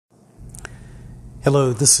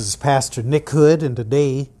Hello, this is Pastor Nick Hood, and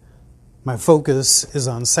today my focus is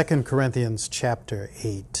on 2 Corinthians chapter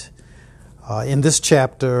 8. In this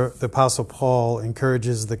chapter, the Apostle Paul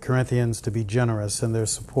encourages the Corinthians to be generous in their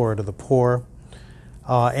support of the poor,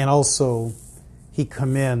 and also he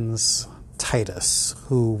commends Titus,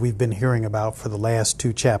 who we've been hearing about for the last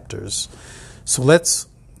two chapters. So let's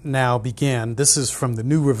now begin. This is from the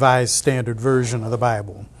New Revised Standard Version of the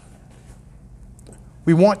Bible.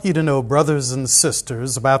 We want you to know, brothers and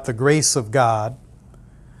sisters, about the grace of God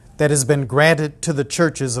that has been granted to the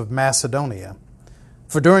churches of Macedonia.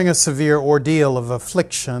 For during a severe ordeal of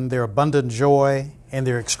affliction, their abundant joy and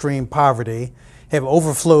their extreme poverty have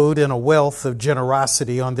overflowed in a wealth of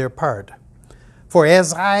generosity on their part. For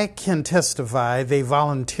as I can testify, they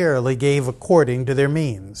voluntarily gave according to their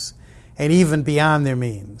means, and even beyond their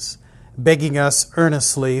means, begging us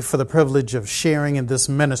earnestly for the privilege of sharing in this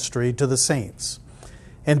ministry to the saints.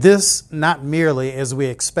 And this not merely as we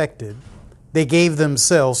expected. They gave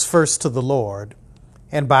themselves first to the Lord,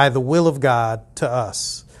 and by the will of God to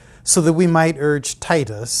us, so that we might urge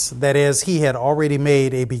Titus that as he had already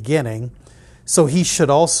made a beginning, so he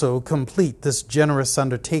should also complete this generous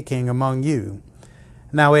undertaking among you.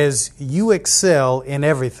 Now as you excel in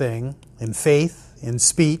everything, in faith, in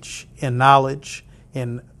speech, in knowledge,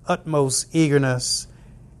 in utmost eagerness,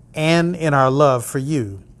 and in our love for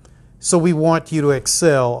you, so we want you to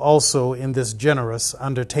excel also in this generous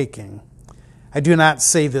undertaking. I do not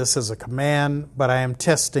say this as a command, but I am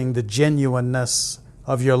testing the genuineness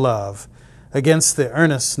of your love against the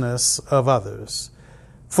earnestness of others.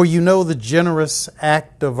 For you know the generous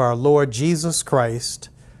act of our Lord Jesus Christ,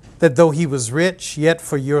 that though he was rich, yet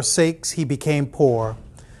for your sakes he became poor,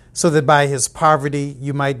 so that by his poverty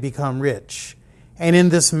you might become rich. And in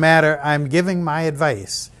this matter I am giving my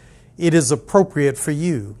advice. It is appropriate for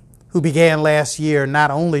you, who began last year not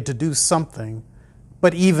only to do something,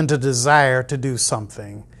 but even to desire to do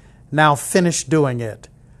something. Now finish doing it,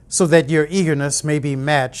 so that your eagerness may be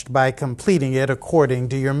matched by completing it according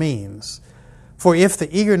to your means. For if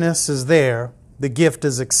the eagerness is there, the gift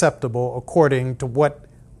is acceptable according to what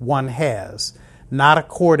one has, not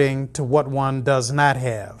according to what one does not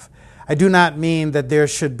have. I do not mean that there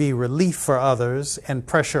should be relief for others and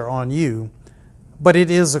pressure on you, but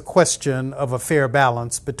it is a question of a fair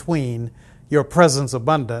balance between your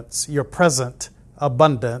present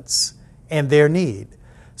abundance and their need,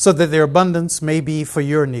 so that their abundance may be for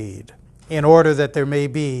your need, in order that there may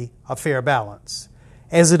be a fair balance.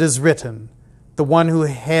 As it is written, the one who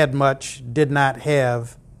had much did not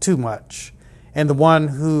have too much, and the one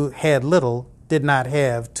who had little did not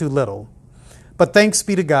have too little. But thanks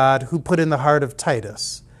be to God who put in the heart of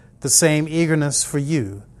Titus the same eagerness for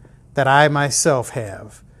you that I myself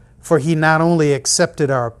have. For he not only accepted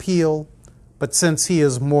our appeal, but since he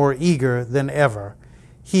is more eager than ever,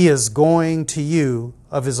 he is going to you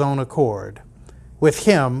of his own accord. With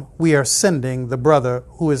him we are sending the brother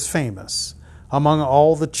who is famous among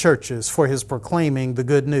all the churches for his proclaiming the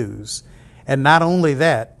good news. And not only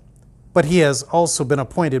that, but he has also been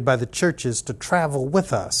appointed by the churches to travel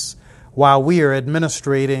with us while we are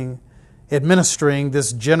administering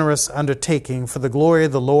this generous undertaking for the glory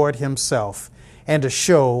of the Lord himself and to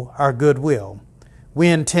show our goodwill. We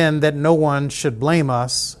intend that no one should blame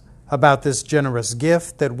us about this generous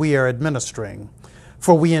gift that we are administering,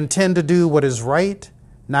 for we intend to do what is right,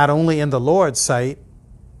 not only in the Lord's sight,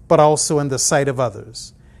 but also in the sight of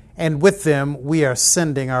others. And with them we are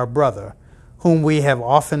sending our brother, whom we have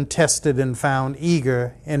often tested and found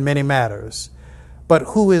eager in many matters, but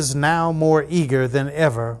who is now more eager than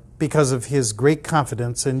ever because of his great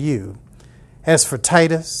confidence in you. As for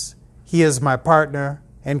Titus, he is my partner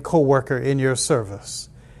and co-worker in your service.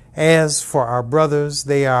 As for our brothers,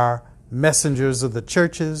 they are messengers of the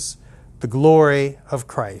churches, the glory of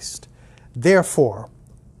Christ. Therefore,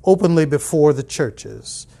 openly before the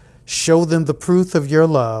churches, show them the proof of your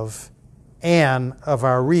love and of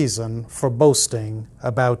our reason for boasting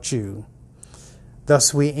about you.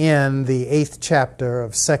 Thus we end the 8th chapter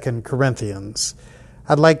of 2 Corinthians.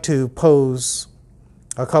 I'd like to pose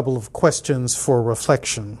a couple of questions for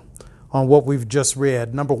reflection on what we've just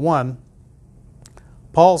read. Number one,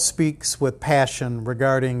 Paul speaks with passion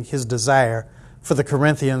regarding his desire for the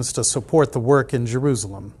Corinthians to support the work in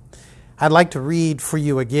Jerusalem. I'd like to read for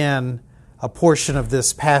you again a portion of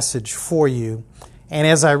this passage for you. And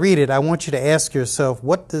as I read it, I want you to ask yourself,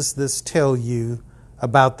 what does this tell you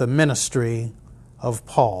about the ministry of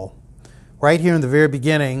Paul? Right here in the very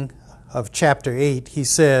beginning of chapter 8, he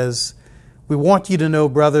says, we want you to know,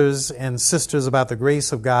 brothers and sisters, about the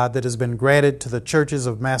grace of God that has been granted to the churches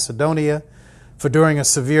of Macedonia. For during a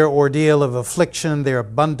severe ordeal of affliction, their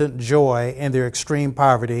abundant joy and their extreme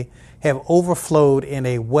poverty have overflowed in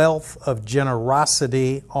a wealth of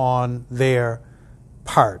generosity on their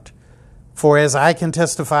part. For as I can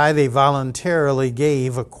testify, they voluntarily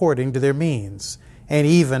gave according to their means, and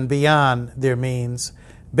even beyond their means,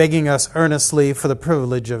 begging us earnestly for the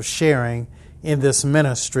privilege of sharing in this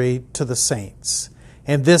ministry to the saints.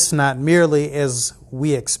 And this not merely as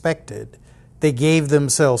we expected. They gave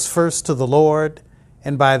themselves first to the Lord,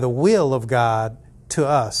 and by the will of God to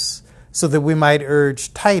us, so that we might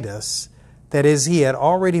urge Titus, that as he had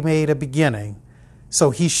already made a beginning,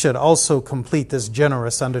 so he should also complete this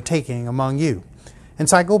generous undertaking among you. And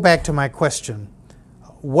so I go back to my question.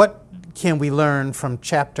 What can we learn from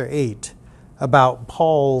chapter 8 about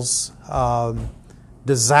Paul's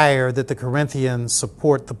desire that the Corinthians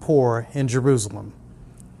support the poor in Jerusalem?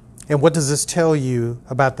 And what does this tell you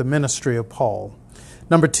about the ministry of Paul?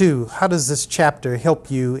 Number 2, how does this chapter help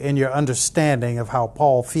you in your understanding of how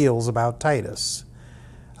Paul feels about Titus?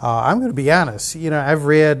 I'm going to be honest. I've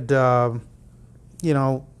read, Paul's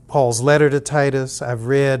letter to Titus. I've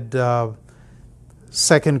read 2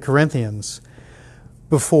 Corinthians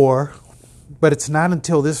before, but it's not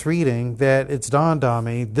until this reading that it's dawned on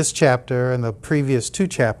me, this chapter and the previous 2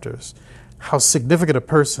 chapters, how significant a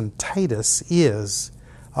person Titus is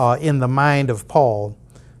in the mind of Paul,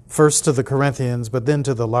 first to the Corinthians, but then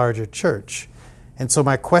to the larger church. And so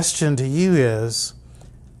my question to you is,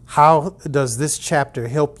 how does this chapter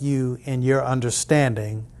help you in your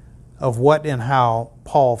understanding of what and how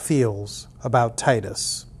Paul feels about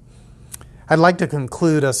Titus? I'd like to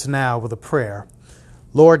conclude us now with a prayer.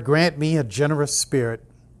 Lord, grant me a generous spirit.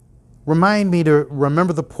 Remind me to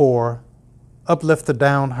remember the poor, uplift the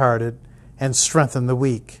downhearted, and strengthen the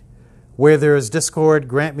weak. Where there is discord,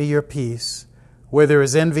 grant me your peace. Where there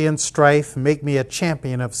is envy and strife, make me a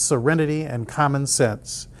champion of serenity and common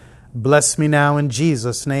sense. Bless me now in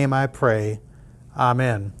Jesus' name I pray.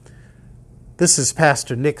 Amen. This is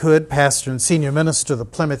Pastor Nick Hood, pastor and senior minister of the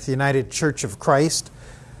Plymouth United Church of Christ.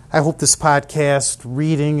 I hope this podcast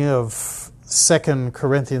reading of 2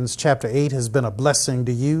 Corinthians chapter 8 has been a blessing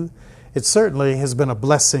to you. It certainly has been a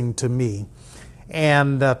blessing to me.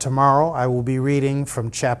 And tomorrow I will be reading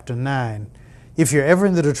from chapter 9. If you're ever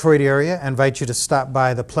in the Detroit area, I invite you to stop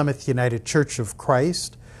by the Plymouth United Church of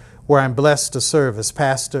Christ, where I'm blessed to serve as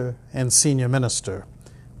pastor and senior minister.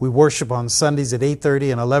 We worship on Sundays at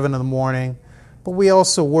 8:30 and 11 in the morning, but we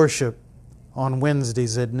also worship on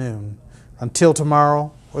Wednesdays at noon. Until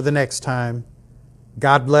tomorrow or the next time,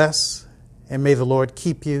 God bless, and may the Lord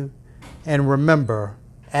keep you. And remember,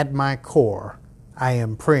 at my core, I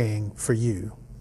am praying for you.